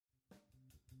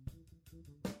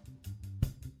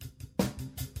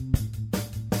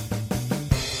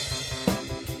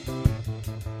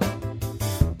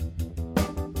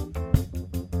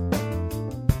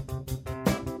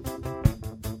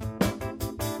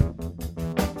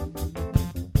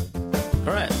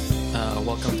All right.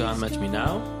 Welcome to Unmatch Me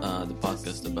Now, the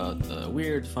podcast about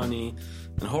weird, funny,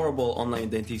 and horrible online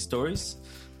dating stories.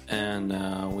 And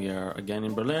we are again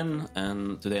in Berlin.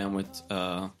 And today I'm with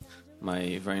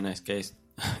my very nice guest,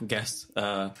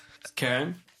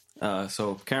 Karen.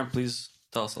 So Karen, please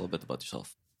tell us a little bit about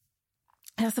yourself.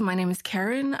 Yeah, so my name is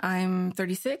Karen. I'm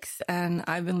 36 and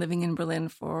I've been living in Berlin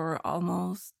for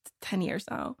almost 10 years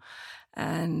now.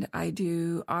 And I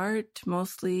do art,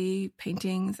 mostly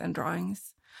paintings and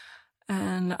drawings.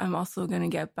 And I'm also going to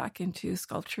get back into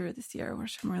sculpture this year,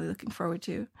 which I'm really looking forward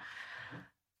to.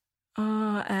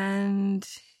 And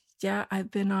yeah,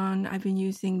 I've been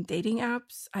using dating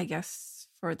apps, I guess,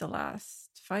 for the last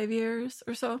 5 years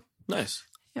or so. Nice.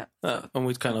 Yeah. And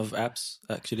what kind of apps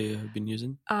actually have you been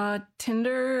using?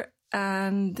 Tinder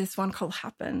and this one called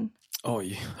Happen. Oh,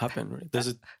 yeah, Happen. Right?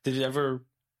 Did it ever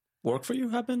work for you,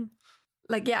 Happen?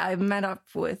 Like, yeah, I met up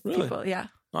with people. Yeah.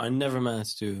 No, I never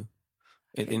managed to.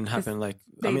 It didn't happen. Like,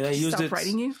 I used it.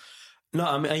 Writing you? No,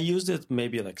 I used it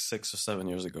maybe like 6 or 7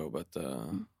 years ago, but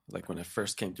like when I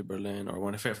first came to Berlin, or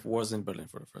when I first was in Berlin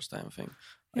for the first time, I think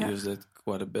I used it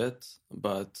quite a bit.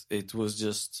 But it was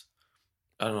just,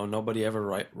 I don't know, nobody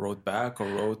ever wrote back or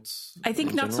wrote. I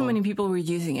think not so many people were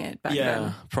using it back then.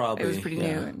 Yeah, probably. It was pretty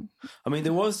new. I mean,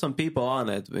 there was some people on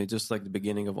it, just like the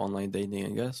beginning of online dating, I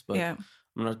guess. But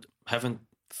haven't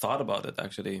thought about it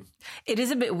actually. It is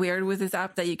a bit weird with this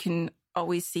app that you can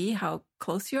always see how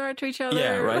close you are to each other.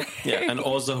 Yeah, right. Yeah, and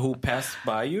also who passed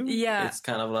by you. Yeah, it's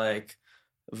kind of like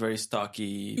very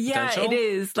stalky potential. Yeah, it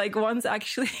is. Like once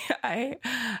actually, I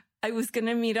was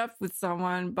gonna meet up with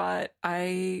someone, but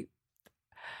I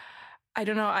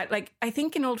don't know. I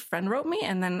think an old friend wrote me,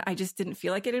 and then I just didn't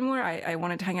feel like it anymore. I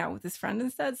wanted to hang out with this friend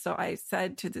instead, so I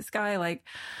said to this guy like,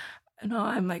 "No,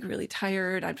 I'm like really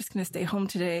tired. I'm just gonna stay home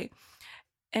today."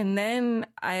 And then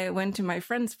I went to my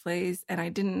friend's place and I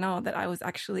didn't know that I was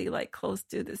actually like close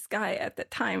to this guy at the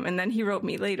time. And then he wrote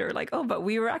me later like, "Oh, but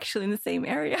we were actually in the same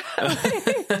area."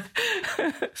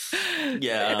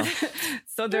 Yeah.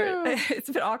 So it's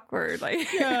a bit awkward.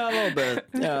 Like yeah, a little bit.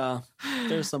 Yeah.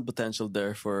 There's some potential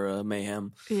there for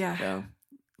mayhem. Yeah.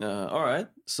 All right.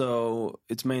 So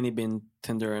it's mainly been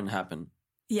Tinder and Happen.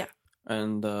 Yeah.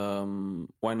 And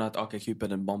why not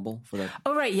OkCupid and Bumble for that?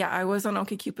 Oh, right. Yeah, I was on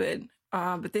OkCupid.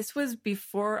 But this was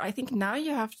before, I think now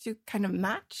you have to kind of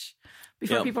match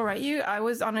before people write you. I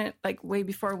was on it like way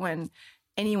before when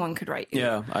anyone could write you.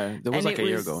 Yeah, there was like a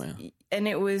year ago. Yeah. And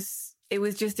it was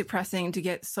just depressing to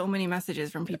get so many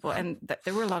messages from people. And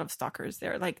there were a lot of stalkers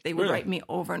there. Like they would write me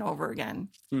over and over again.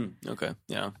 Okay,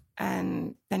 yeah.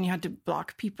 And then you had to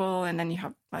block people. And then you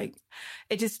have like,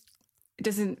 it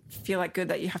doesn't feel like good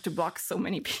that you have to block so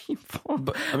many people.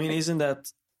 But I mean, isn't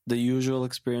that the usual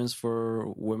experience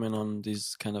for women on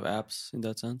these kind of apps in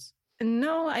that sense?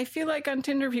 No, I feel like on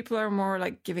Tinder, people are more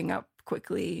like giving up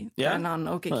quickly than on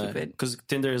OkCupid. Because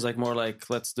Tinder is like more like,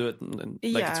 let's do it. And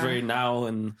like it's very now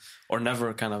or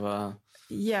never kind of a...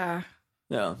 Yeah.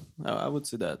 Yeah, I would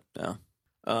say that. Yeah.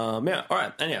 All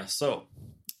right. And yeah, so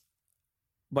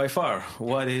by far,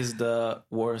 what is the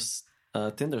worst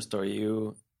Tinder story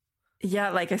you... Yeah,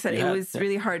 like I said, it was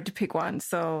really hard to pick one.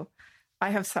 So I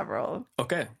have several.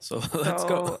 Okay, so let's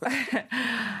go.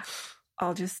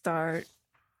 I'll just start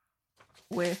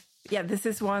with, this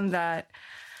is one that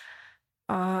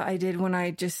I did when I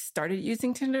just started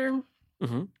using Tinder.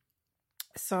 Mm-hmm.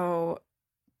 So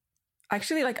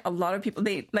actually, like a lot of people,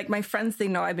 my friends, they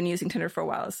know I've been using Tinder for a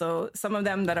while. So some of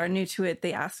them that are new to it,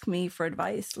 they ask me for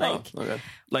advice. Like, okay.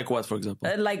 Like what, for example?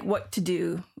 Like what to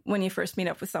do when you first meet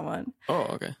up with someone. Oh,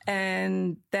 okay.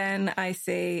 And then I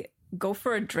say, go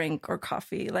for a drink or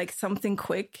coffee, like something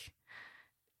quick.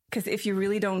 Because if you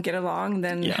really don't get along,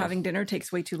 then having dinner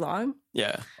takes way too long.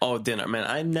 Yeah. Oh, dinner. Man,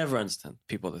 I never understand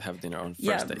people that have dinner on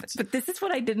first dates. But this is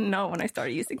what I didn't know when I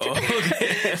started using Tinder.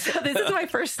 Okay. So this is my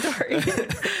first story.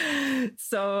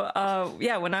 So,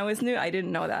 when I was new, I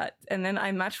didn't know that. And then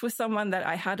I matched with someone that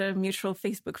I had a mutual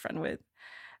Facebook friend with.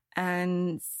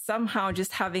 And somehow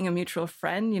just having a mutual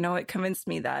friend, it convinced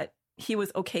me that he was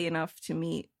okay enough to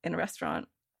meet in a restaurant.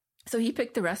 So he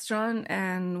picked the restaurant,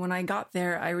 and when I got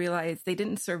there, I realized they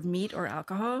didn't serve meat or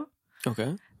alcohol.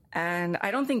 Okay. And I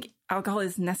don't think alcohol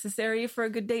is necessary for a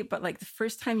good date, but like the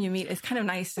first time you meet, it's kind of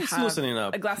nice to have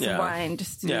a glass of wine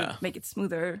just to make it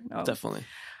smoother. Definitely.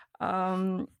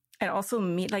 And also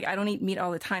meat, like I don't eat meat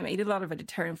all the time. I eat a lot of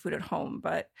vegetarian food at home,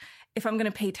 but if I'm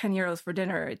going to pay 10 euros for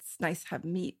dinner, it's nice to have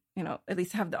meat, at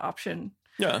least have the option.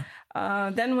 Yeah.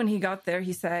 Then when he got there,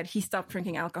 he said he stopped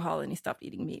drinking alcohol and he stopped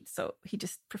eating meat. So he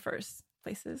just prefers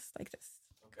places like this.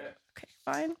 Okay,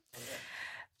 fine. Okay.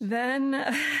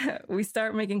 Then we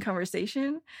start making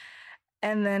conversation.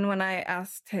 And then when I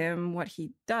asked him what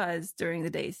he does during the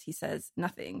days, he says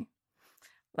nothing.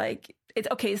 Like, it's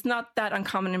okay. It's not that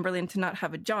uncommon in Berlin to not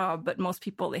have a job, but most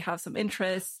people, they have some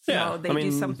interests. Yeah, You know, they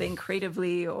do something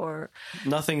creatively or...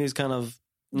 Nothing is kind of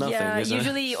nothing. Yeah, is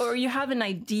usually, or you have an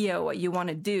idea what you want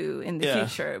to do in the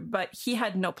future, but he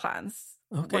had no plans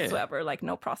whatsoever, like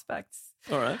no prospects.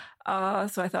 All right.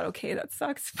 So I thought, okay, that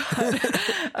sucks,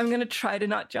 but I'm going to try to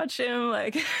not judge him.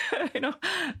 Like, you know,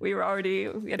 we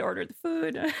had ordered the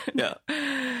food.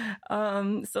 Yeah.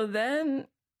 So then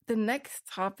the next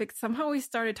topic, somehow we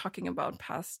started talking about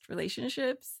past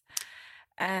relationships.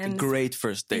 And great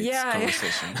first date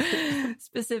conversation.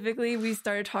 Specifically, we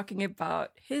started talking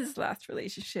about his last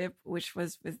relationship, which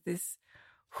was with this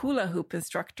hula hoop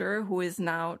instructor who is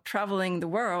now traveling the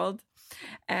world.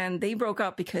 And they broke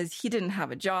up because he didn't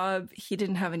have a job, he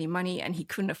didn't have any money, and he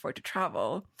couldn't afford to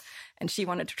travel. And she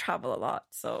wanted to travel a lot.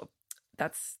 So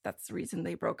that's the reason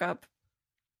they broke up.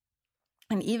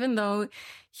 And even though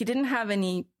he didn't have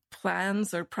any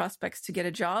plans or prospects to get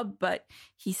a job, but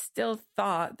he still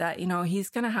thought that, you know, he's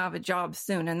going to have a job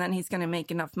soon and then he's going to make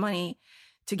enough money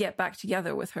to get back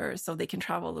together with her so they can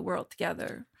travel the world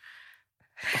together.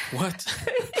 What?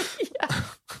 Yeah.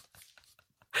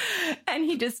 And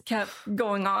he just kept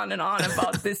going on and on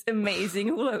about this amazing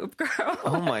hula hoop girl.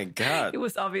 Oh my God. He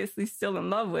was obviously still in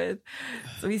love with.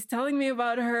 So he's telling me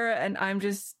about her and I'm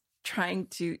just trying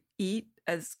to eat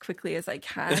as quickly as I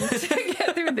can to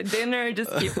get through the dinner.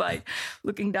 Just keep like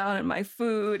looking down at my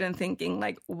food and thinking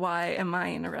like, why am I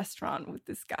in a restaurant with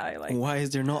this guy? Like, why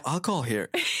is there no alcohol here?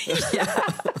 Yeah,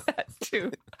 that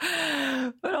too.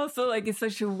 But also like, it's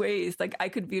such a waste. Like I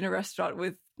could be in a restaurant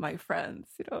with my friends,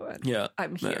 you know, and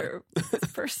I'm here with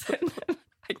this person.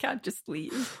 I can't just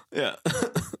leave. Yeah.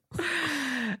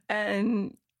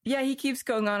 And yeah, he keeps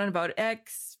going on about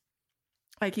X.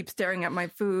 I keep staring at my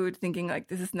food, thinking like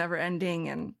this is never ending.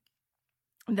 And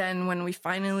then when we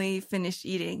finally finish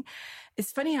eating,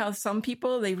 it's funny how some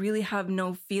people, they really have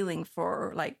no feeling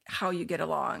for like how you get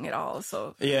along at all.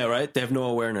 So yeah, right. They have no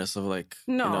awareness of like,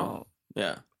 no, you know,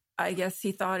 yeah. I guess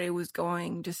he thought it was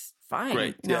going just fine.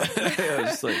 Great. You know? Yeah.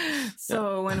 Just like,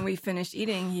 so when we finished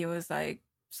eating, he was like,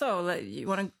 so you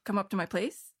want to come up to my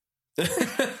place?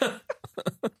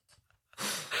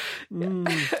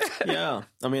 Yeah,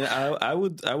 I mean, I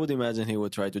would imagine he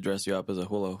would try to dress you up as a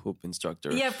hula hoop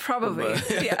instructor. Yeah, probably.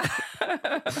 Yeah.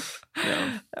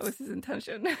 Yeah, that was his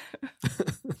intention.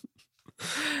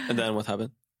 And then what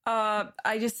happened?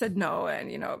 I just said no,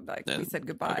 and you know, like we said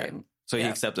goodbye. Okay. And, so he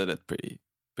accepted it pretty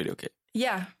okay.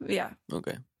 Yeah.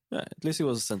 Okay. Yeah, at least he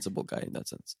was a sensible guy in that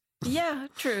sense. Yeah,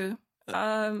 true.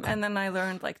 And then I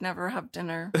learned like never have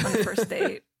dinner on the first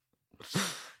date.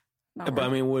 But I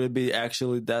mean, would it be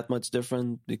actually that much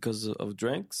different because of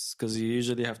drinks? Because you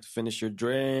usually have to finish your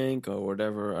drink or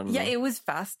whatever. I don't know. It was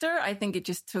faster. I think it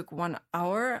just took 1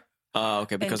 hour. Oh,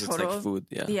 okay, because it's like food.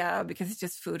 Yeah. Yeah, because it's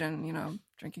just food and, you know,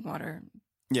 drinking water.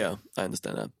 Yeah, I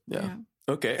understand that. Yeah.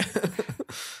 Okay.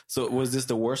 So was this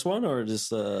the worst one or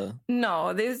just...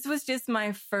 No, this was just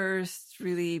my first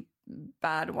really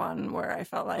bad one where I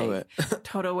felt like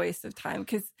total waste of time.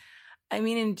 Because, I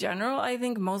mean, in general, I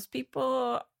think most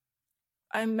people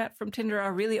I met from Tinder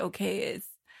are really okay. It's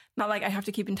not like I have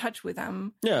to keep in touch with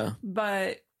them. Yeah.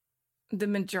 But the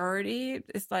majority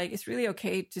is like, it's really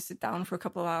okay to sit down for a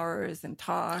couple of hours and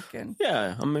talk. And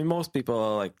yeah, I mean, most people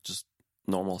are like just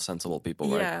normal, sensible people,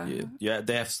 right? Yeah,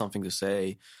 they have something to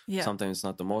say. Yeah. Sometimes it's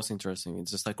not the most interesting.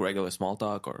 It's just like regular small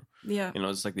talk or, you know,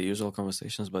 it's like the usual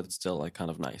conversations, but it's still like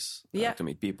kind of nice to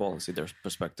meet people and see their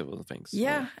perspective on things.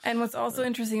 Yeah. And what's also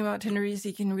interesting about Tinder is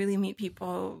you can really meet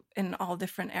people in all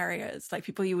different areas, like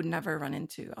people you would never run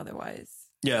into otherwise.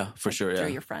 Yeah, for sure. Yeah.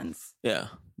 Through your friends. Yeah,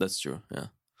 that's true. Yeah.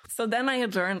 So then I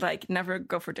had learned like never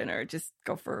go for dinner, just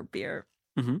go for a beer.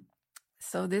 Mm-hmm.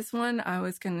 So this one, I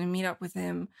was going to meet up with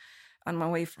him on my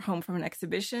way home from an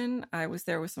exhibition. I was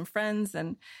there with some friends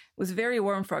and it was very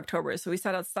warm for October. So we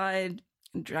sat outside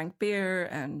and drank beer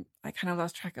and I kind of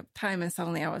lost track of time. And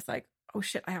suddenly I was like, oh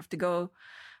shit, I have to go.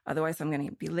 Otherwise I'm going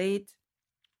to be late.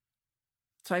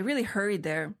 So I really hurried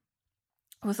there.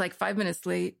 I was like 5 minutes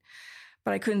late,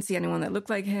 but I couldn't see anyone that looked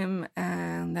like him.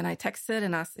 And then I texted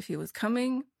and asked if he was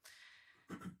coming.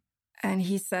 And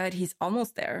he said he's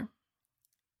almost there.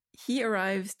 He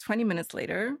arrives 20 minutes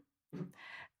later.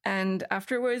 And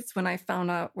afterwards, when I found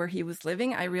out where he was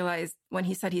living, I realized when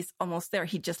he said he's almost there,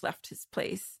 he just left his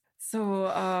place.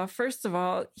 So first of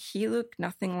all, he looked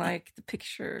nothing like the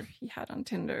picture he had on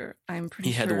Tinder. I'm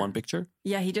pretty sure. He had one picture?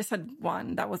 Yeah, he just had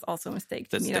one. That was also a mistake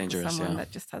to meet up with someone that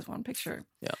just has one picture.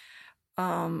 Yeah.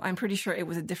 I'm pretty sure it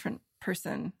was a different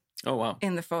person. Oh, wow.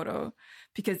 In the photo.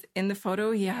 Because in the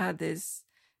photo, he had this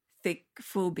thick,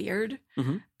 full beard.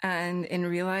 Mm-hmm. And in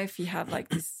real life, he had like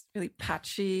this really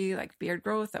patchy like beard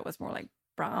growth that was more like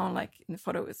brown. Like in the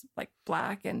photo, it was like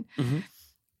black. And Mm-hmm.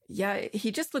 yeah,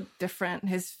 he just looked different.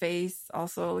 His face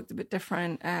also looked a bit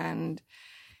different. And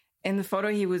in the photo,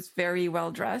 he was very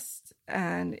well dressed.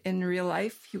 And in real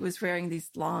life, he was wearing these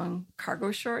long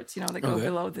cargo shorts, you know, that go Okay.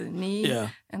 below the knee, Yeah.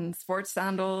 and sports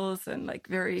sandals, and like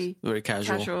very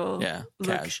Casual. Yeah.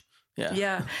 look. Cash. Yeah.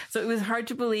 Yeah. So it was hard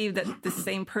to believe that the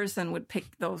same person would pick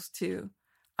those two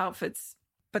outfits.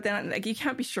 But then, like, you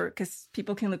can't be sure because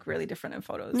people can look really different in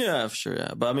photos. Yeah, for sure.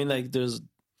 Yeah. But I mean, like, there's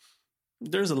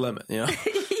a limit, you know?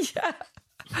 Yeah,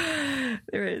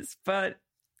 there is. But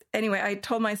anyway, I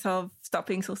told myself, stop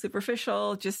being so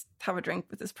superficial, just have a drink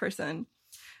with this person.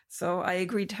 So I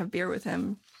agreed to have beer with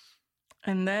him.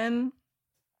 And then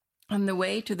on the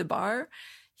way to the bar,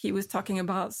 he was talking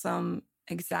about some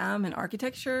exam in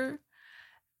architecture.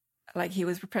 Like, he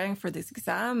was preparing for this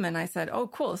exam. And I said, oh,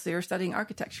 cool. So you're studying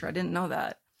architecture. I didn't know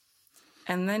that.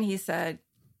 And then he said,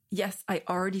 yes, I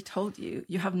already told you.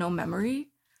 You have no memory.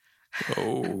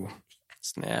 Oh,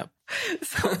 snap.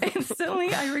 So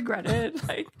instantly I regretted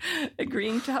like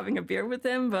agreeing to having a beer with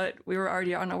him, but we were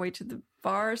already on our way to the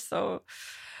bar. So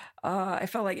I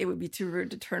felt like it would be too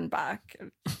rude to turn back.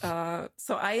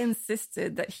 So I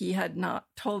insisted that he had not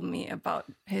told me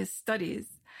about his studies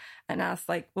and asked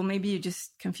like, well, maybe you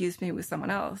just confused me with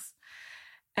someone else.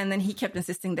 And then he kept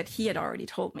insisting that he had already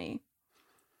told me.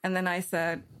 And then I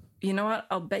said, you know what?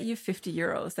 I'll bet you 50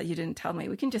 euros that you didn't tell me.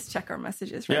 We can just check our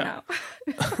messages right now.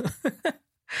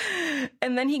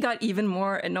 And then he got even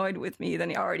more annoyed with me than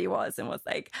he already was and was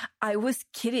like, I was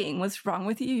kidding. What's wrong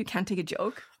with you? You can't take a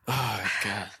joke. Oh,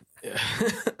 God. Yeah.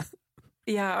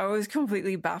 Yeah, I was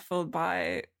completely baffled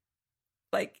by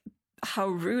like how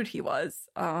rude he was.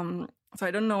 So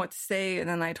I don't know what to say. And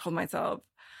then I told myself,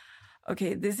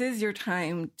 okay, this is your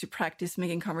time to practice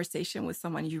making conversation with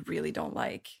someone you really don't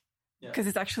like. Because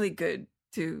it's actually good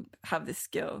to have this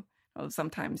skill.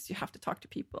 Sometimes you have to talk to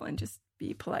people and just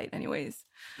be polite anyways.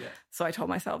 Yeah. So I told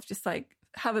myself, just like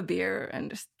have a beer and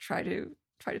just try to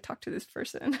talk to this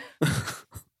person.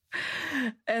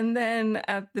 And then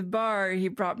at the bar, he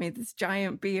brought me this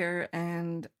giant beer,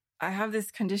 and I have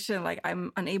this condition, like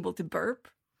I'm unable to burp.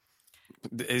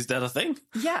 Is that a thing?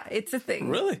 Yeah, it's a thing.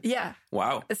 Really? Yeah.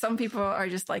 Wow. Some people are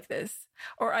just like this.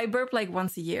 Or I burp like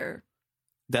once a year.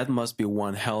 That must be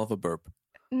one hell of a burp.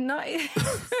 No,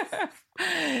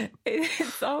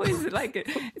 it's always like,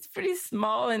 it's pretty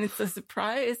small and it's a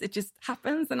surprise. It just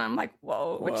happens and I'm like,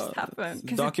 whoa, what just happened?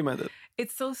 Documented.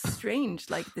 It's so strange,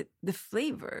 like the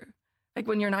flavor, like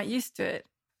when you're not used to it.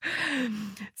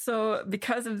 So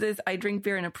because of this, I drink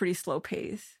beer in a pretty slow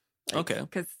pace. Like, okay.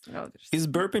 Because is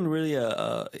burping really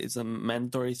it's a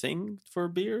mandatory thing for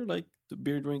beer, like the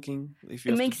beer drinking? If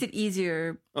you it makes it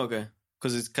easier. Okay.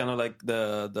 Because it's kind of like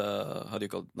the how do you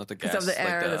call it? Not the gas. Because of the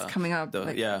air like that's coming up.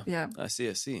 Yeah. I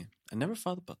see. I never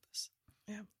thought about this.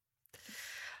 Yeah.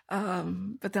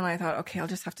 But then I thought, okay, I'll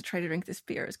just have to try to drink this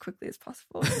beer as quickly as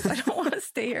possible. I don't want to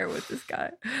stay here with this guy.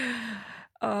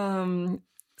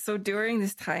 So during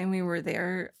this time we were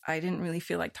there, I didn't really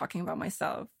feel like talking about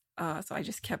myself. So I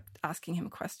just kept asking him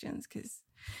questions because,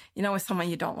 you know, with someone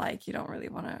you don't like, you don't really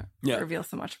want to reveal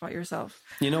so much about yourself.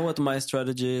 You know what my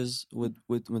strategy is when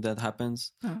that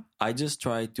happens? Oh. I just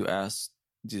try to ask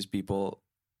these people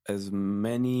as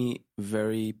many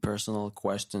very personal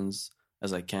questions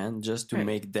as I can, just to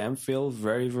make them feel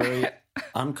very, very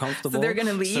uncomfortable. So they're going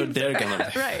to leave? So they're going to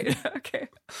leave. Right. Okay.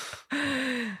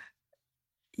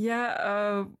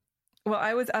 Yeah. Well,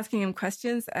 I was asking him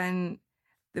questions, and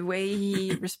the way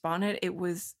he responded, it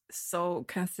was so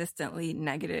consistently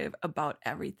negative about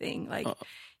everything. Like,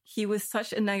 he was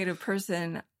such a negative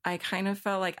person. I kind of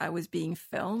felt like I was being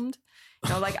filmed. You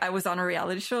know, like I was on a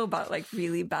reality show about like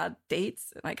really bad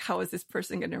dates. Like, how is this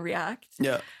person going to react?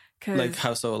 Yeah. Like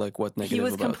how so? Like what negative? He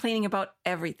was about? complaining about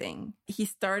everything. He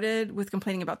started with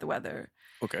complaining about the weather.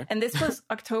 Okay. And this was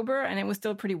October, and it was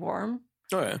still pretty warm.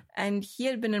 Oh yeah. And he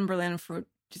had been in Berlin for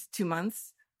just 2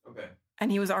 months. Okay.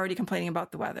 And he was already complaining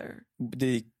about the weather.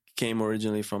 They came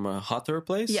originally from a hotter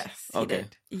place? Yes, he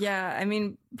did. Yeah, I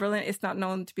mean, Berlin is not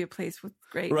known to be a place with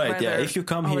great weather. Right, yeah. If you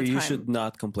come here, you should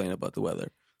not complain about the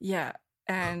weather. Yeah,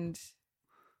 and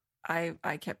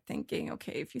I kept thinking,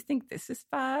 okay, if you think this is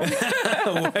bad, wait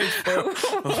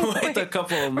a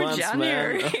couple of months,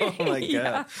 January. Man. Oh my God.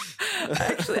 Yeah.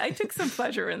 Actually, I took some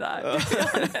pleasure in that, to be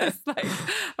honest. Like,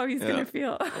 how he's going to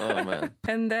feel. Oh, man.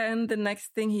 And then the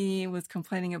next thing he was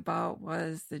complaining about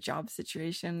was the job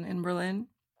situation in Berlin,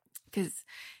 because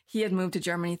he had moved to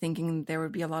Germany thinking there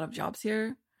would be a lot of jobs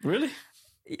here. Really?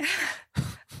 Yeah.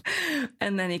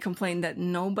 And then he complained that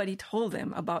nobody told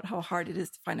him about how hard it is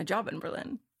to find a job in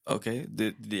Berlin. Okay.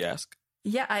 Did he ask?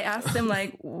 Yeah, I asked him,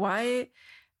 like, why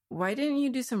didn't you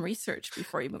do some research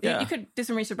before you moved? Yeah. You could do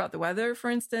some research about the weather, for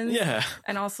instance. Yeah.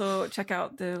 And also check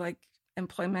out the, like,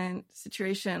 employment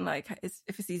situation, like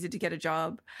if it's easy to get a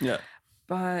job. Yeah.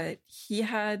 But he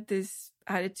had this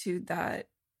attitude that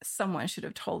someone should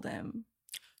have told him.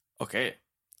 Okay.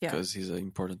 Yeah. Because he's an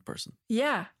important person.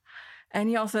 Yeah. And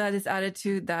he also had this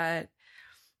attitude that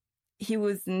he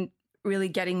wasn't really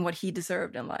getting what he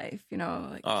deserved in life, you know?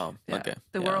 Like, okay.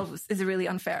 The world is a really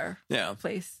unfair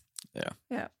place. Yeah.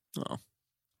 Yeah. Oh,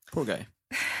 poor guy.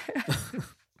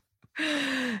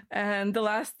 And the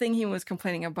last thing he was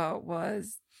complaining about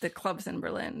was the clubs in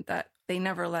Berlin, that they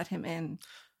never let him in.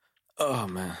 Oh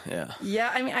man, yeah.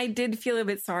 Yeah, I mean, I did feel a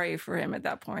bit sorry for him at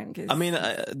that point. I mean,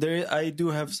 I do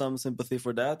have some sympathy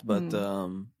for that, but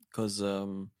because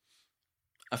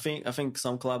I think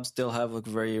some clubs still have like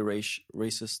very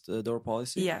racist door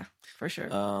policy. Yeah, for sure.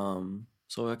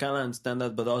 So I kind of understand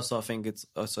that, but also I think it's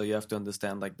also you have to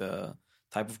understand like the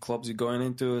type of clubs you're going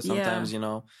into. Sometimes, you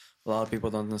know, a lot of people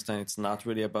don't understand it's not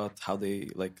really about how they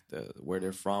like where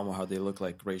they're from or how they look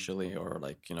like racially or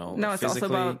like, you know, no, it's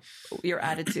physically. also about your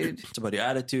attitude. It's about your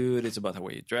attitude. It's about the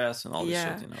way you dress and all this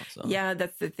shit, you know. So. Yeah,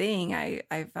 that's the thing.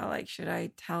 I felt like, should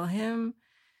I tell him?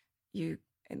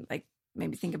 Like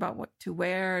maybe think about what to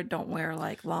wear. Don't wear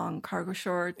like long cargo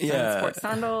shorts and sports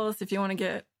sandals if you want to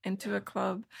get into a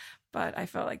club. But I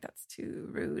felt like that's too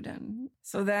rude. And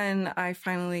so then I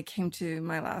finally came to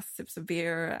my last sips of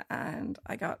beer and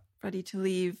I got ready to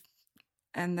leave.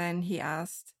 And then he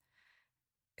asked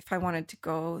if I wanted to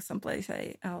go someplace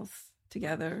else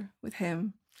together with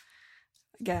him.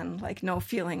 Again, like no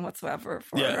feeling whatsoever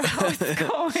for how it's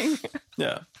going.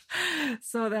 Yeah.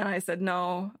 So then I said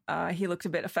no. He looked a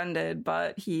bit offended,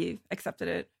 but he accepted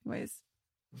it anyways.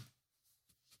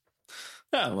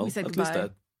 Yeah, well, we said at goodbye.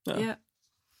 least that. Yeah.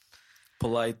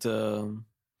 Polite, how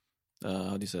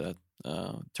do you say that?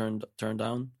 Turned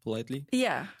down politely?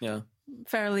 Yeah. Yeah.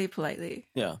 Fairly politely.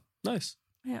 Yeah. Nice.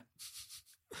 Yeah.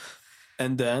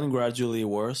 And then gradually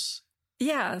worse.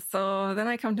 Yeah. So then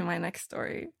I come to my next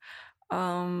story.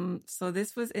 So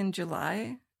this was in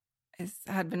July. It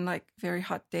had been like a very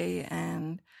hot day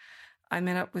and I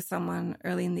met up with someone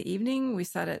early in the evening. We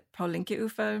sat at Paul Linke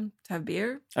Ufer to have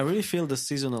beer. I really feel the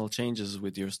seasonal changes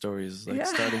with your stories. Like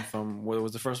starting from, what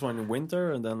was the first one in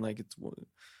winter and then like it's...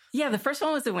 Yeah, the first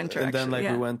one was in winter, and then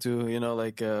actually, we went to, you know,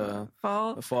 like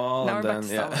fall now and then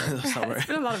summer. It's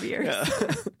been a lot of years.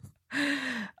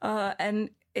 Yeah.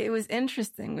 And it was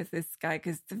interesting with this guy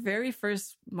because the very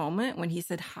first moment when he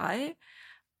said hi,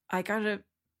 I got a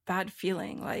bad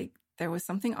feeling, like there was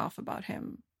something off about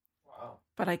him. Wow.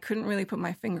 But I couldn't really put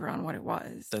my finger on what it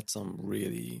was. That's some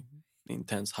really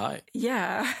intense high.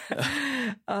 Yeah.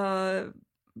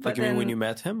 Like you mean when you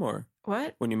met him or?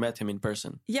 What? When you met him in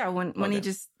person? Yeah, when he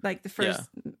just, like the first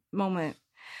moment.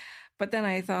 But then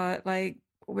I thought, like,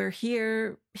 we're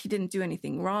here. He didn't do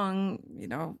anything wrong. You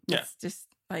know, let's just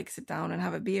like sit down and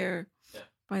have a beer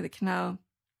by the canal.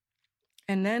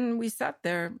 And then we sat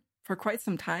there for quite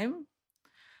some time.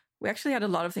 We actually had a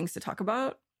lot of things to talk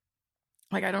about.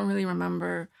 Like, I don't really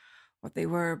remember what they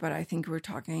were, but I think we were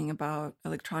talking about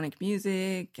electronic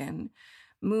music and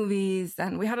movies.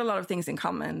 And we had a lot of things in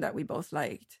common that we both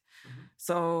liked. Mm-hmm.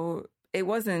 So it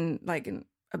wasn't like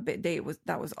a bit date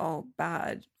that was all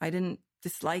bad. I didn't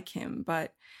dislike him,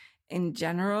 but in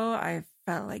general, I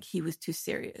felt like he was too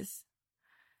serious.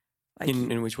 Like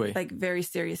in which way? Like very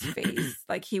serious face.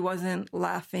 Like he wasn't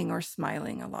laughing or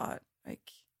smiling a lot. Like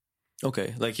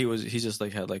okay, like he just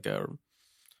like had like a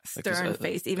stern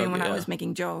face. Even when I was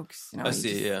making jokes, you know, I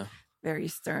see. Yeah, very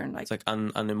stern. Like it's like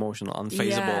unemotional,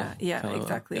 unfazable. Yeah,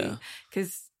 exactly.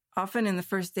 Because often in the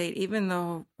first date, even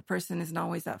though a person isn't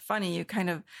always that funny, you kind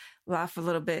of laugh a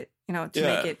little bit, you know, to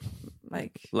make it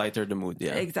like lighter the mood.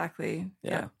 Yeah, exactly.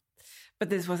 Yeah. But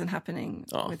this wasn't happening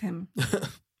with him.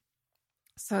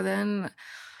 So then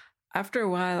after a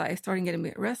while, I started getting a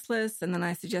bit restless. And then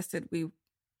I suggested we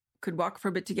could walk for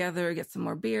a bit together, get some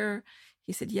more beer.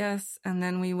 He said yes. And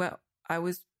then I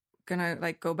was going to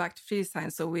like go back to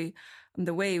Friedrichshain. So on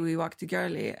the way, we walked to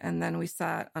Görli. And then we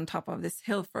sat on top of this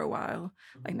hill for a while,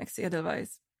 like next to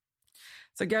Edelweiss.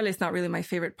 So Görli is not really my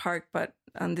favorite park, but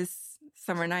on this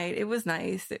summer night, it was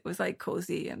nice. It was like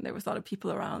cozy and there was a lot of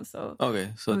people around. So okay,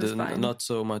 so not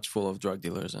so much full of drug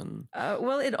dealers and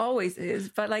well, it always is,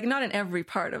 but like not in every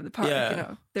part of the park. You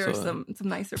know, there are some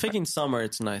nicer. I think in summer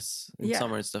it's nice. In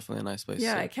summer it's definitely a nice place.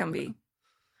 Yeah, it can be.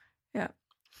 Yeah.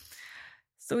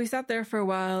 So we sat there for a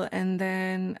while, and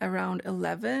then around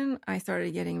 11, I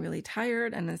started getting really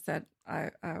tired, and I said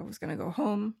I was going to go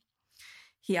home.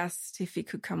 He asked if he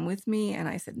could come with me, and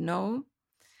I said no.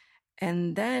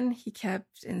 And then he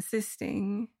kept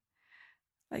insisting,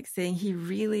 like saying he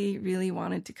really, really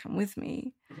wanted to come with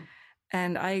me. Mm-hmm.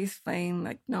 And I explained,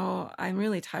 like, no, I'm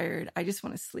really tired. I just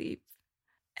want to sleep.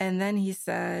 And then he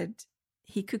said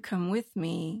he could come with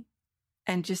me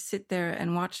and just sit there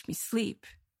and watch me sleep.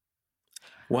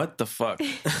 What the fuck?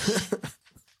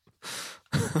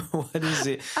 What is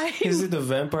it? Is it the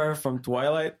vampire from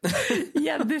Twilight?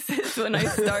 Yeah, this is when I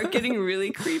start getting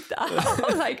really creeped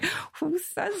out. Like, who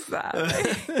says that?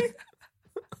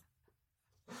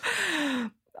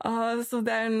 So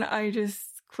then I just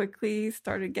quickly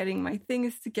started getting my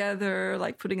things together,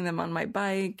 like putting them on my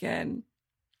bike, and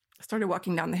started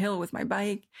walking down the hill with my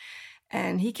bike.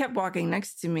 And he kept walking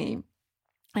next to me.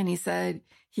 And he said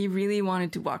he really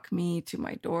wanted to walk me to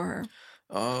my door.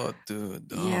 Oh,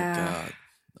 dude. Oh, yeah. God.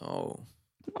 No.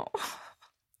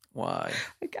 Why?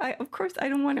 Like, of course, I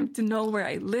don't want him to know where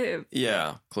I live.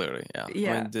 Yeah, clearly. Yeah.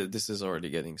 Yeah. I mean, this is already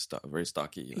getting very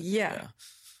stocky. Like, yeah.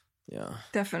 Yeah.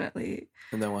 Definitely.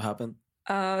 And then what happened?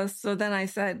 So then I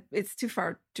said, it's too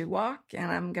far to walk,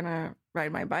 and I'm going to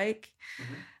ride my bike.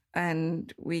 Mm-hmm.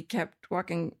 And we kept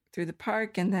walking through the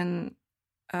park, and then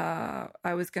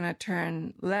I was going to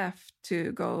turn left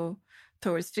to go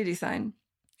towards Friedrichshain,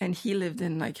 and he lived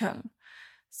in Neukölln.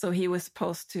 So he was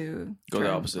supposed to go turn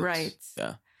the opposite. Right.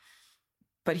 Yeah.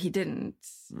 But he didn't.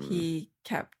 Mm.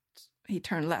 He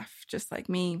turned left, just like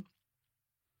me.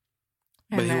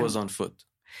 And but he was on foot.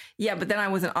 Yeah, but then I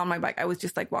wasn't on my bike. I was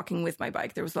just like walking with my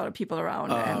bike. There was a lot of people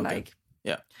around. And okay. like,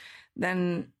 yeah.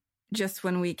 Then just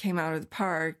when we came out of the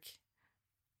park,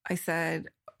 I said,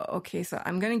 okay, so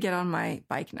I'm going to get on my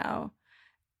bike now.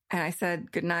 And I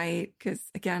said goodnight because,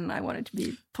 again, I wanted to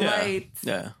be polite.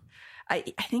 Yeah. I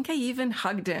think I even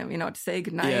hugged him, to say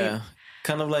goodnight. Yeah.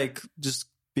 Kind of like just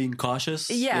being cautious.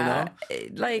 Yeah.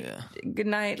 Like,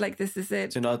 goodnight, like this is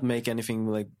it. To not make anything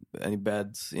like any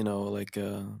bad,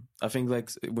 I think like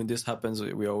when this happens,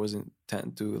 we always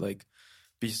tend to like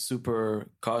be super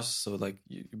cautious, so like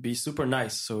you be super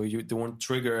nice, so you don't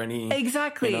trigger any.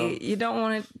 Exactly, you don't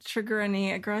want to trigger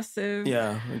any aggressive.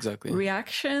 Yeah, exactly.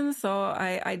 Reaction. So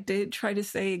I did try to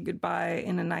say goodbye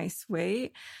in a nice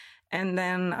way, and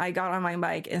then I got on my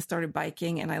bike and started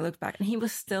biking, and I looked back, and he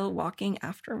was still walking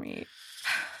after me.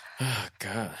 Oh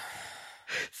God,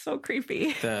 so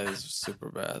creepy. That is super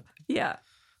bad. Yeah.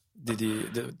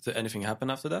 Did anything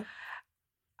happen after that?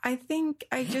 I think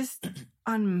I just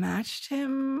unmatched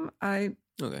him. Okay.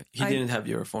 He didn't have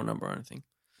your phone number or anything?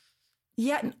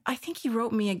 Yeah, I think he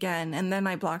wrote me again, and then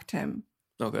I blocked him.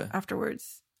 Okay.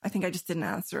 Afterwards. I think I just didn't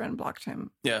answer and blocked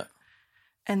him. Yeah.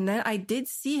 And then I did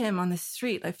see him on the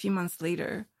street a few months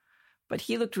later, but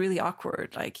he looked really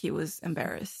awkward, like he was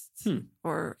embarrassed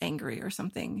or angry or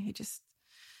something. He just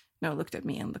looked at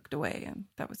me and looked away, and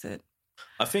that was it.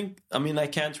 I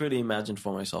can't really imagine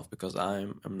for myself because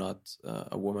I'm not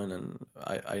a woman, and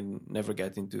I never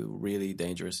get into really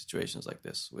dangerous situations like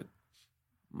this with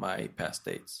my past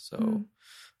dates. So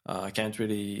I can't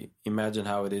really imagine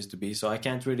how it is to be. So I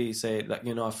can't really say, like,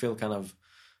 I feel kind of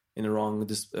in the wrong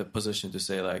position to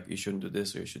say, like, you shouldn't do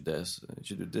this or you should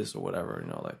do this or whatever,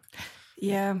 like.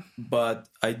 Yeah. But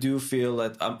I do feel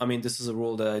that, this is a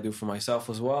rule that I do for myself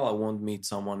as well. I won't meet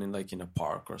someone in a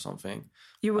park or something.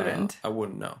 You wouldn't? I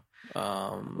wouldn't, no.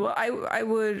 Well, I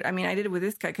would. I did it with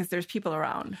this guy because there's people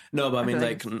around. No, but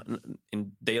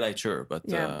in daylight, sure. But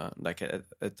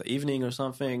at the evening or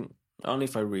something, only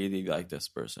if I really like this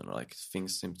person or like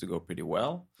things seem to go pretty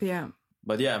well. Yeah.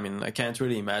 But yeah, I can't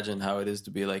really imagine how it is to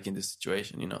be like in this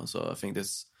situation, So I think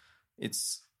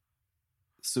it's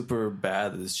super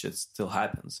bad that this shit still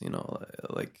happens,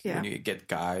 when you get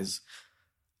guys,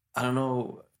 I don't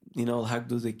know, how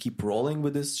do they keep rolling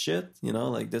with this shit?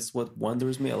 That's what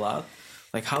wonders me a lot.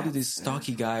 Like, how do these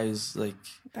stocky guys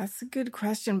That's a good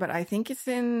question, but I think it's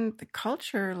in the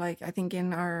culture. Like, I think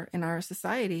in our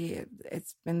society,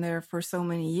 it's been there for so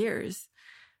many years.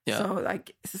 Yeah. So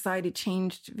society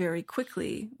changed very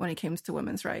quickly when it came to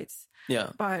women's rights.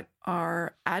 Yeah. But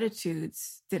our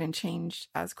attitudes didn't change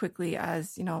as quickly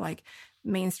as,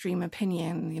 mainstream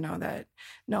opinion, that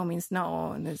no means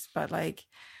no and this, but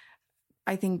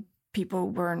I think people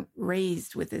weren't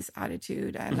raised with this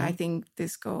attitude, and I think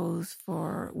this goes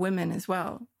for women as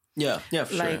well. Yeah,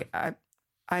 for sure.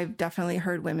 I've definitely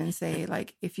heard women say,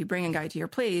 if you bring a guy to your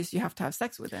place, you have to have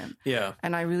sex with him. Yeah.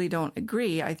 And I really don't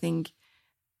agree. I think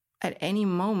at any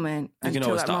moment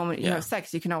until that moment you have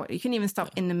sex, you can even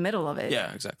stop in the middle of it.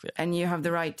 Yeah, exactly. And you have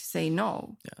the right to say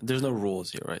no. Yeah, there's no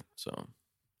rules here, right? So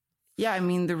Yeah, I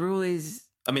mean, the rule is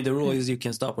you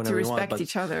can stop to whenever you want, respect but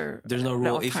each other. there's no at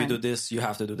rule. all If you time. do this, you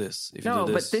have to do this. If you No,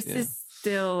 do but this yeah. is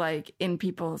still like in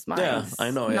people's minds. I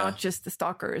know, yeah. Not just the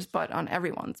stalkers, but on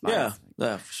everyone's minds.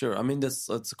 Yeah, for sure. I mean, that's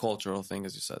a cultural thing,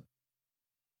 as you said.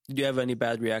 Do you have any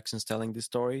bad reactions telling this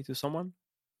story to someone?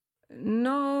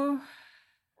 No,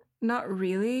 not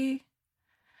really.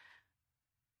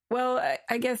 Well,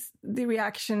 I guess the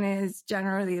reaction is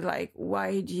generally like,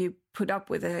 why do you put up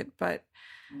with it? But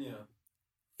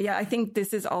yeah, I think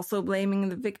this is also blaming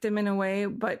the victim in a way.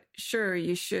 But sure,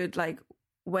 you should, like,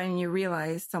 when you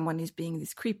realize someone is being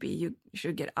this creepy, you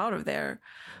should get out of there.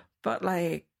 But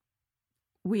like,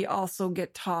 we also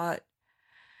get taught,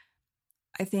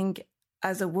 I think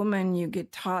as a woman, you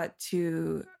get taught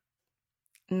to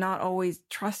not always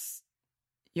trust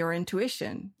your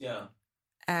intuition. Yeah.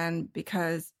 And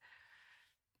because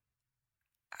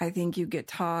I think you get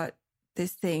taught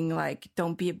this thing like,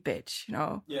 don't be a bitch, you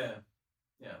know? Yeah.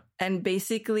 And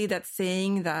basically that's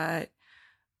saying that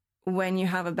when you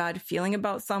have a bad feeling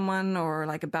about someone or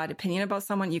like a bad opinion about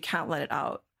someone, you can't let it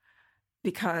out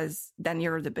because then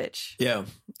you're the bitch. Yeah.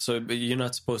 So but you're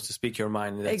not supposed to speak your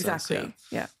mind in that Exactly. sense.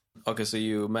 Yeah. Okay, so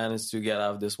you managed to get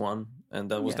out of this one, and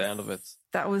that was the end of it.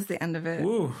 That was the end of it.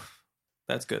 Woo.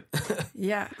 That's good.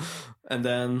 Yeah. And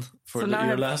then for So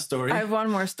your last story. I have one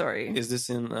more story. Is this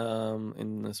in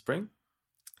the spring?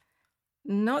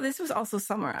 No, this was also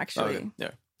summer, actually. Okay,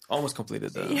 yeah. Almost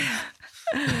completed.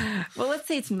 Yeah. Well, let's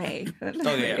say it's May.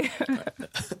 Okay,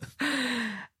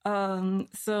 yeah.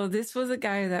 So this was a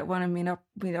guy that wanted to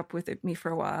meet up with me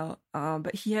for a while,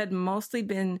 but he had mostly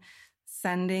been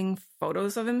sending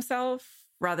photos of himself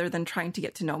rather than trying to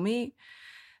get to know me.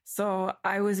 So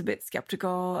I was a bit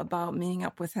skeptical about meeting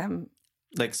up with him.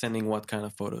 Like sending what kind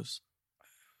of photos?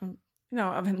 You know,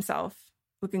 of himself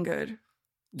looking good.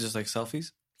 Just like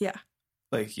selfies? Yeah.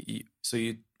 Like, so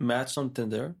you matched on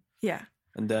Tinder? Yeah.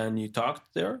 And then you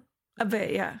talked there? A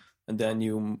bit, yeah. And then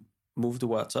you moved to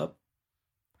WhatsApp?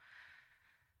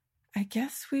 I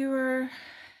guess we were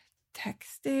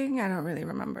texting. I don't really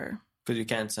remember. Because you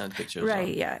can't send pictures.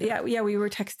 Right, yeah. We were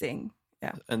texting.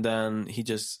 Yeah. And then he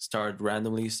just started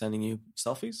randomly sending you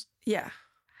selfies? Yeah.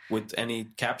 With any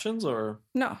captions or?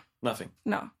 No. Nothing?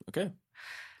 No. Okay.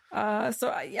 So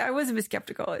I was a bit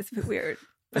skeptical. It's a bit weird.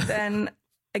 But then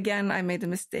again, I made the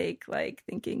mistake, like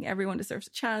thinking everyone deserves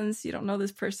a chance. You don't know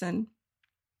this person.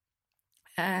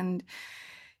 And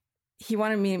he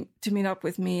wanted me to meet up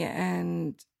with me.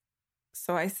 And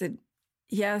so I said,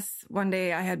 yes. One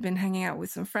day I had been hanging out with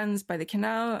some friends by the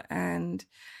canal and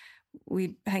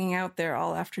we'd hanging out there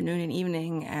all afternoon and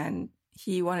evening. And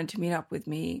he wanted to meet up with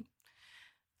me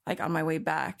like on my way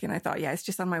back. And I thought, yeah, it's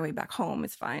just on my way back home.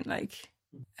 It's fine.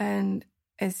 And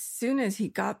as soon as he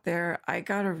got there, I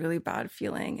got a really bad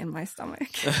feeling in my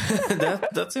stomach.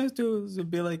 that seems to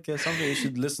be like something you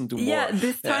should listen to more. Yeah,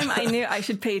 this time I knew I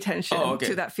should pay attention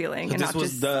to that feeling so and not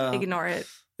just ignore it.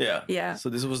 Yeah. Yeah. So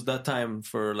this was that time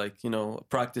for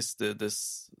practice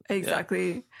this.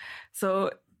 Exactly. Yeah.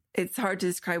 So it's hard to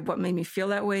describe what made me feel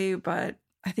that way, but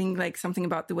I think like something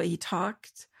about the way he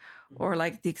talked or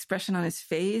like the expression on his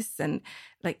face and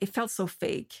like it felt so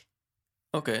fake.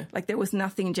 Okay. Like there was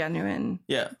nothing genuine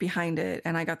behind it.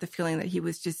 And I got the feeling that he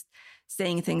was just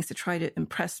saying things to try to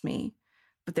impress me,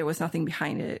 but there was nothing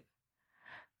behind it.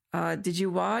 Did you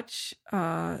watch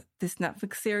this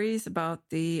Netflix series about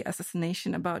the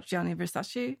assassination about Gianni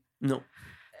Versace? No.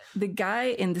 The guy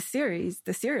in the series,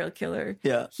 the serial killer,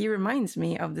 he reminds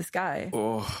me of this guy.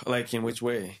 Oh, like in which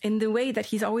way? In the way that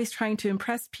he's always trying to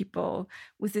impress people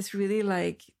with this really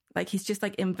like he's just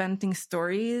like inventing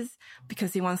stories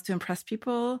because he wants to impress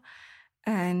people.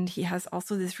 And he has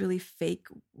also this really fake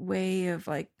way of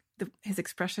like his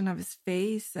expression of his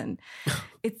face. And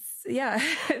it's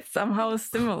somehow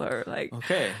similar. Like,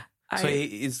 okay. So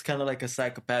he's kind of like a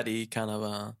psychopathy kind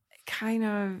of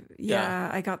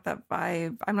I got that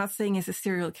vibe. I'm not saying he's a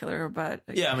serial killer, but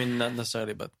I mean, not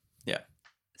necessarily, but yeah.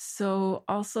 So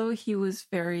also he was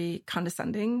very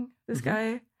condescending, this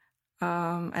guy.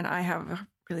 And I have a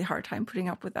really hard time putting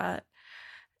up with that.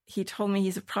 He told me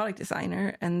he's a product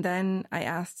designer. And then I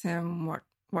asked him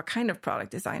what kind of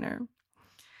product designer.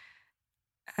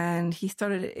 And he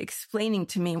started explaining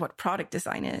to me what product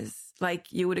design is.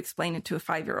 Like you would explain it to a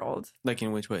 5-year-old. Like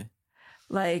in which way?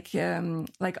 Like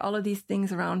all of these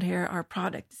things around here are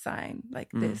product design, like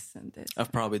this and this. I've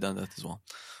probably done that as well.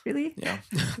 Really? Yeah.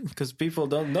 Because people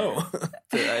don't know.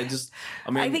 I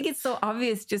think it's so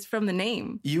obvious just from the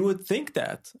name. You would think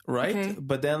that, right? Okay.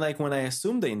 But then like when I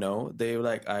assume they know, they're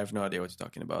like, I have no idea what you're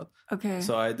talking about. Okay.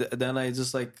 So I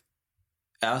just like,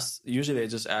 usually I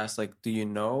just ask like, do you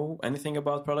know anything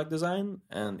about product design?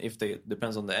 And if they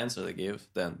depends on the answer they give,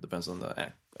 then depends on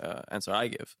the answer I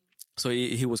give. So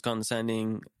he was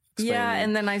condescending. Yeah,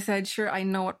 and then I said, sure, I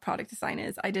know what product design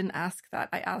is. I didn't ask that.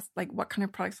 I asked, like, what kind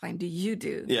of product design do you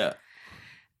do? Yeah.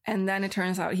 And then it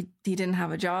turns out he didn't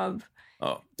have a job.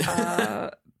 Oh.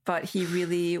 But he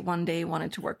really one day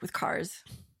wanted to work with cars.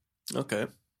 Okay.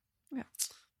 Yeah.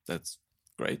 That's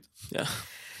great. Yeah.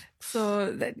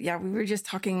 So we were just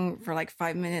talking for like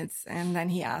 5 minutes, and then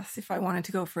he asked if I wanted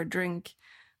to go for a drink,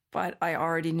 but I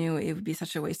already knew it would be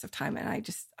such a waste of time, and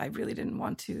I really didn't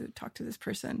want to talk to this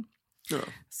person. No.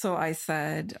 So I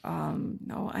said,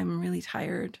 no, I'm really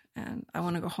tired and I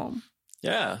want to go home.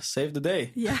 Yeah, save the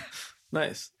day. Yeah.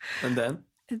 Nice. And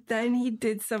then he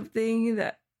did something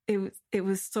that it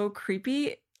was so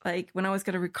creepy. Like when I was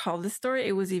going to recall the story,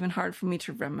 it was even hard for me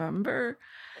to remember.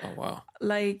 Oh, wow.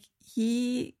 Like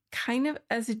he kind of,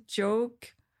 as a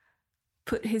joke,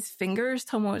 put his fingers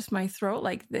towards my throat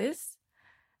like this.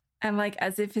 And like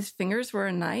as if his fingers were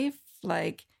a knife,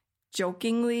 like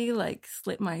jokingly like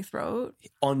slit my throat.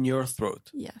 On your throat?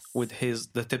 Yes. With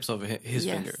the tips of his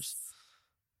yes. fingers?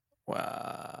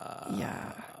 Wow.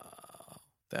 Yeah.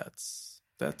 That's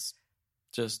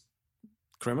just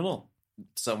criminal in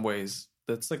some ways.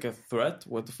 That's like a threat.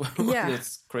 What the fuck? Yeah.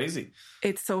 It's crazy.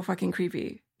 It's so fucking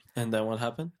creepy. And then what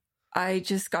happened? I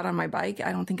just got on my bike.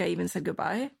 I don't think I even said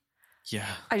goodbye. Yeah.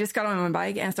 I just got on my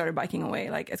bike and started biking away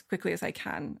like as quickly as I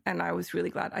can. And I was really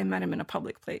glad I met him in a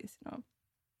public place, you know.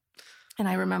 And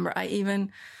I remember I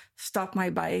even stopped my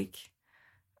bike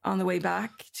on the way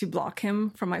back to block him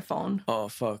from my phone. Oh,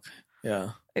 fuck.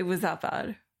 Yeah. It was that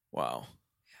bad. Wow.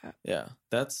 Yeah.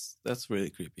 That's really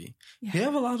creepy. Yeah. You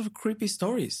have a lot of creepy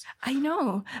stories. I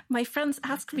know. My friends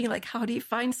ask me, like, how do you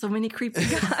find so many creepy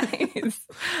guys?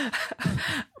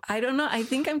 I don't know. I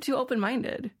think I'm too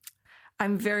open-minded.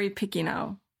 I'm very picky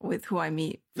now with who I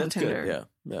meet from That's Tinder.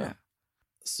 good. Yeah.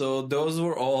 So those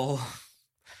were all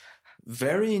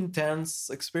very intense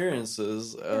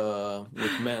experiences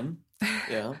with men.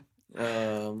 Yeah.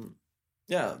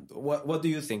 What do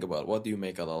you think about? What do you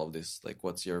make out of all of this? Like,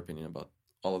 what's your opinion about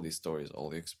all of these stories, all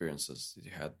the experiences that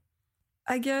you had?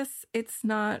 I guess it's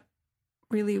not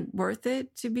really worth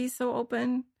it to be so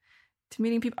open to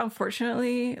meeting people.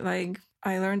 Unfortunately, like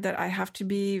I learned that I have to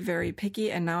be very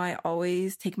picky, and now I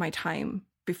always take my time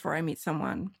before I meet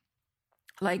someone.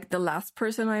 Like the last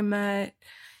person I met,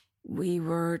 we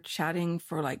were chatting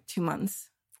for like 2 months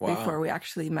before we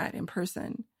actually met in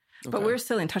person. Okay. But we're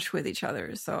still in touch with each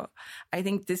other. So I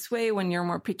think this way, when you're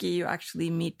more picky, you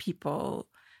actually meet people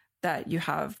that you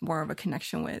have more of a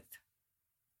connection with.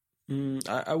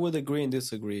 I would agree and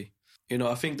disagree. You know,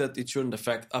 I think that it shouldn't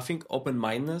affect... I think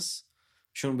open-mindedness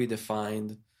shouldn't be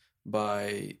defined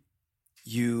by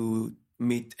you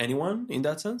meet anyone in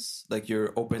that sense. Like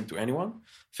you're open to anyone.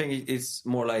 I think it's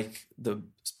more like the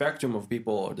spectrum of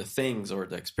people or the things or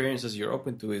the experiences you're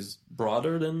open to is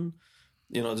broader than,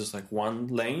 you know, just like one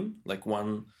lane, like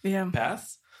one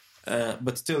path.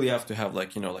 But still you have to have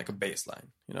like, you know, like a baseline,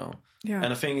 you know? Yeah.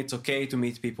 And I think it's okay to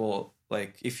meet people.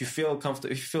 Like if you feel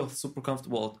comfortable, if you feel super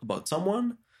comfortable about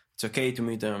someone, it's okay to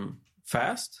meet them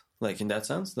fast. Like in that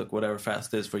sense, like whatever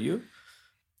fast is for you.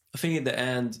 I think in the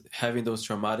end, having those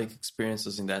traumatic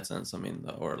experiences in that sense, I mean,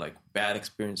 or like bad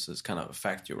experiences kind of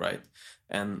affect you, right?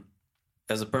 And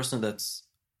as a person that's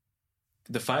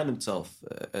defined himself,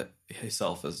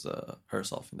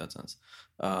 herself in that sense,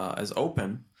 as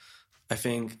open, I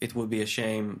think it would be a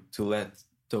shame to let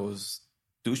those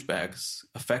douchebags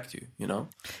affect you, you know?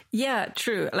 Yeah,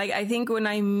 true. Like, I think when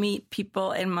I meet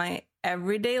people in my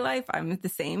everyday life, I'm the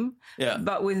same. Yeah.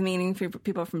 But with meeting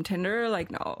people from Tinder,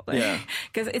 like, no. Like, yeah.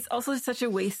 Because it's also such a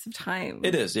waste of time.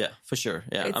 It is, yeah, for sure.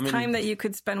 Yeah. It's time that you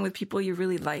could spend with people you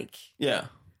really like. Yeah.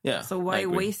 Yeah. So why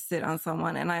waste it on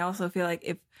someone? And I also feel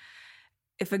like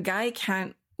if a guy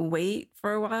can't wait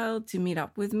for a while to meet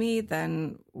up with me,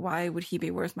 then why would he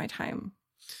be worth my time?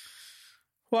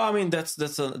 Well, I mean, that's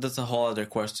a whole other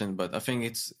question, but I think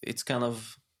it's kind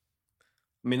of,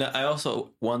 I mean, I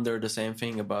also wonder the same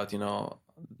thing about, you know,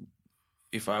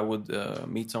 if I would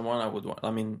meet someone,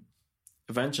 I mean,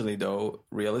 eventually though,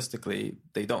 realistically,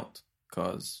 they don't,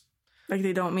 because... Like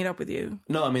they don't meet up with you?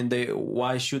 No, I mean,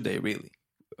 why should they really,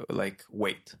 like,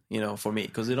 wait, you know, for me?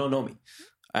 Because they don't know me.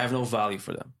 I have no value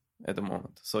for them at the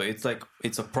moment. So it's like,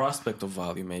 it's a prospect of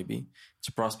value, maybe. It's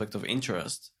a prospect of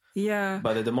interest. Yeah.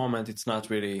 But at the moment, it's not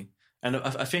really... And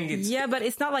I think it's... Yeah, but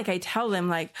it's not like I tell them,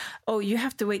 like, oh, you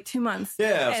have to wait 2 months.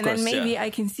 Yeah, of and course, then maybe I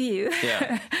can see you.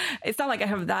 Yeah. It's not like I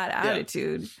have that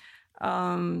attitude.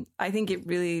 I think it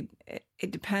really...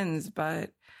 It depends.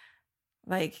 But,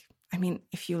 like, I mean,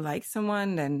 if you like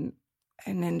someone, then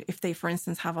And then if they, for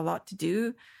instance, have a lot to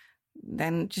do,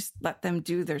 then just let them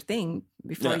do their thing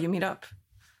before you meet up.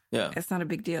 Yeah. It's not a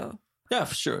big deal. Yeah,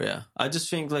 for sure. Yeah. I just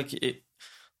think like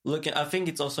I think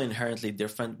it's also inherently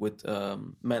different with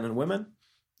men and women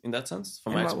in that sense,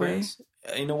 from my experience.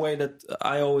 In a way that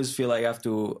I always feel like I have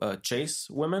to chase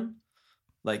women.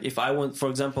 Like if I want, for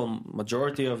example,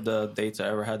 majority of the dates I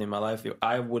ever had in my life,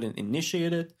 I wouldn't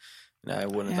initiate it. And I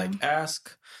wouldn't like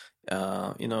ask,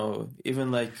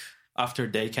 even like after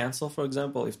they cancel, for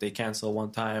example, if they cancel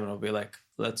one time, I'll be like,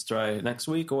 let's try next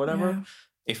week or whatever. Yeah.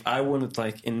 If I wouldn't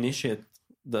like initiate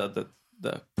the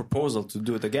proposal to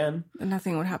do it again,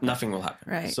 nothing would happen. Nothing will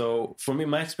happen. Right. So for me,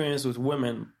 my experience with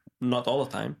women, not all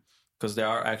the time, because they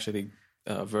are actually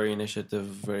very initiative,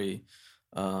 very,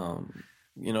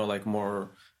 like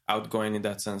more outgoing in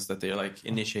that sense that they like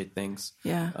initiate things.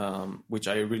 Yeah. Which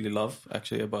I really love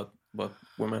actually about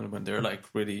women, when they're like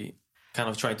really kind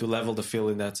of trying to level the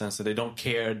field in that sense that they don't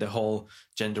care the whole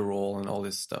gender role and all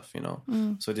this stuff,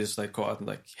 So they just like go out and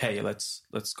like, hey, let's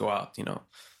go out,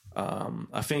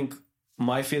 I think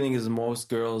my feeling is most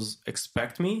girls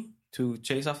expect me to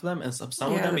chase after them, and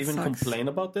some of them even complain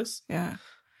about this. Yeah.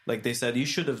 Like they said, you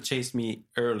should have chased me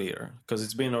earlier because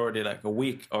it's been already like a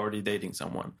week already dating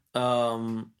someone.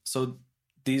 So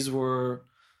these were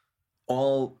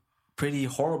all pretty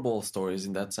horrible stories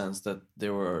in that sense, that they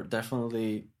were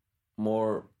definitely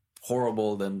more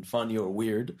horrible than funny or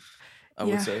weird, I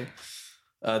would say.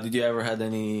 Did you ever had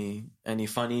any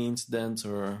funny incidents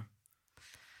or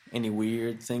any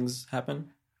weird things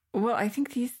happen? Well, I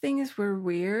think these things were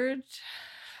weird.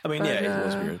 I mean, it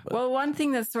was weird. But... Well, one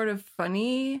thing that's sort of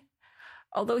funny,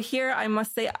 although here I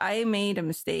must say I made a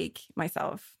mistake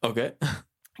myself. Okay.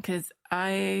 Because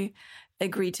I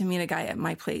agreed to meet a guy at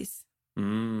my place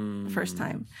the first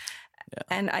time. Yeah.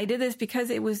 And I did this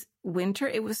because it was winter.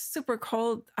 It was super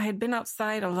cold. I had been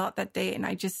outside a lot that day, and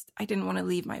I didn't want to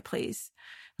leave my place.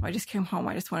 I just came home.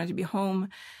 I just wanted to be home.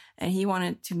 And he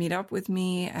wanted to meet up with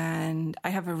me. And I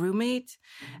have a roommate,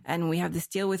 and we have this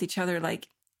deal with each other. Like,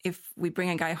 if we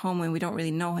bring a guy home and we don't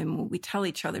really know him, we tell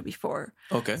each other before.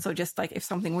 Okay. So just like if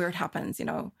something weird happens,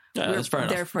 we're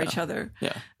there for each other.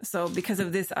 Yeah. So because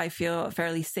of this, I feel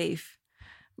fairly safe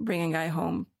bringing a guy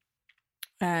home.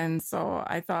 And so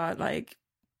I thought like,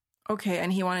 okay.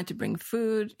 And he wanted to bring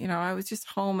food. I was just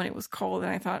home and it was cold.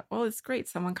 And I thought, well, it's great.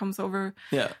 Someone comes over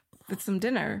with some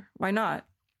dinner. Why not?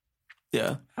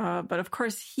 Yeah. But of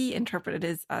course, he interpreted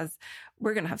it as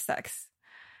we're going to have sex.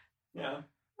 Yeah.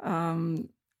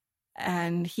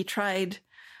 And he tried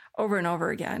over and over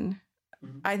again.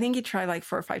 Mm-hmm. I think he tried like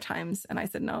 4 or 5 times, and I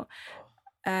said no.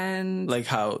 And like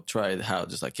how?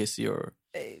 Just like kiss you or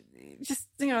just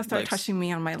start touching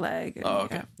me on my leg. And,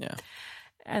 okay. Yeah.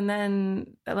 And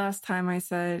then the last time I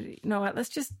said, you know what? Let's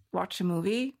just watch a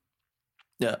movie.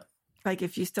 Yeah. Like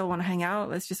if you still want to hang out,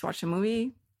 let's just watch a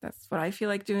movie. That's what I feel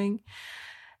like doing.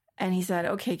 And he said,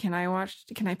 okay, can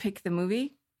I pick the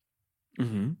movie?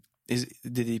 Mm-hmm.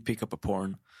 Did he pick up a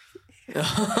porn?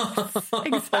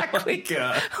 Exactly.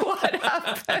 Oh what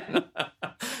happened?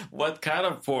 What kind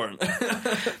of porn?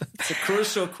 It's a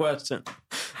crucial question.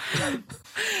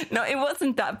 No, it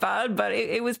wasn't that bad, but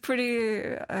it was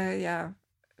pretty,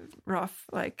 rough.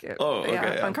 Like,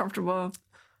 uncomfortable.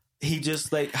 He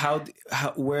just like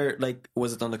where like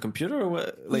was it on the computer or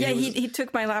what? Like, he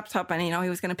took my laptop and he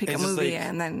was going to pick a movie,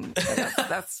 and then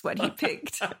that's what he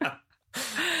picked.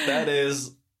 That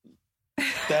is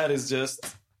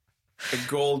just a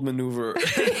gold maneuver.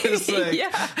 It's like,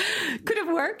 could have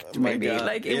worked maybe.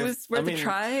 Like it was worth a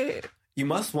try. You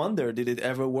must wonder, did it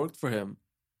ever work for him?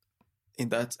 In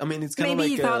that, it's kind of like maybe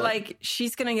he thought like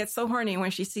she's gonna get so horny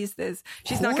when she sees this,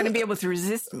 she's not gonna be able to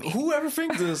resist me. Whoever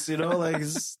thinks this, like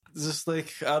it's just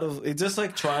like it's just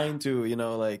like trying to,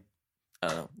 like I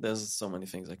don't know. There's so many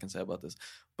things I can say about this,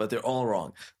 but they're all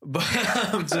wrong. But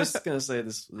I'm just gonna say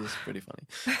this is pretty funny.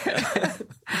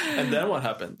 And then what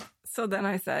happened? So then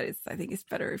I said, I think it's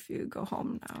better if you go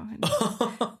home now.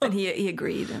 And he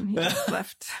agreed, and he just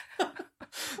left.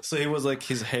 So it was like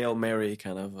his Hail Mary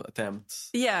kind of attempt.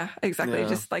 Yeah, exactly. Yeah.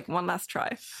 Just like one last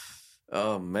try.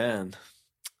 Oh man.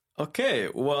 Okay,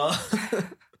 well,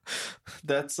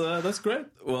 that's great.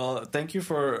 Well, thank you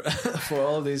for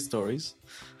all these stories,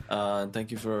 and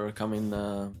thank you for coming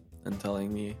and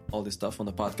telling me all this stuff on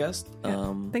the podcast.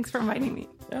 Yeah, thanks for inviting me.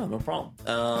 Yeah, no problem.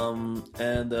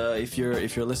 And if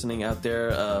you're listening out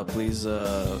there, please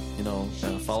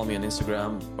follow me on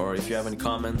Instagram, or if you have any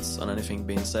comments on anything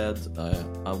being said,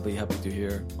 I'll be happy to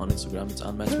hear on Instagram. It's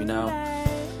Unmatch Me Now.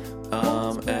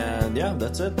 And yeah,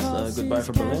 that's it. Goodbye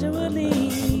from Berlin, and have a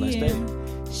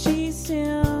nice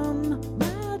day.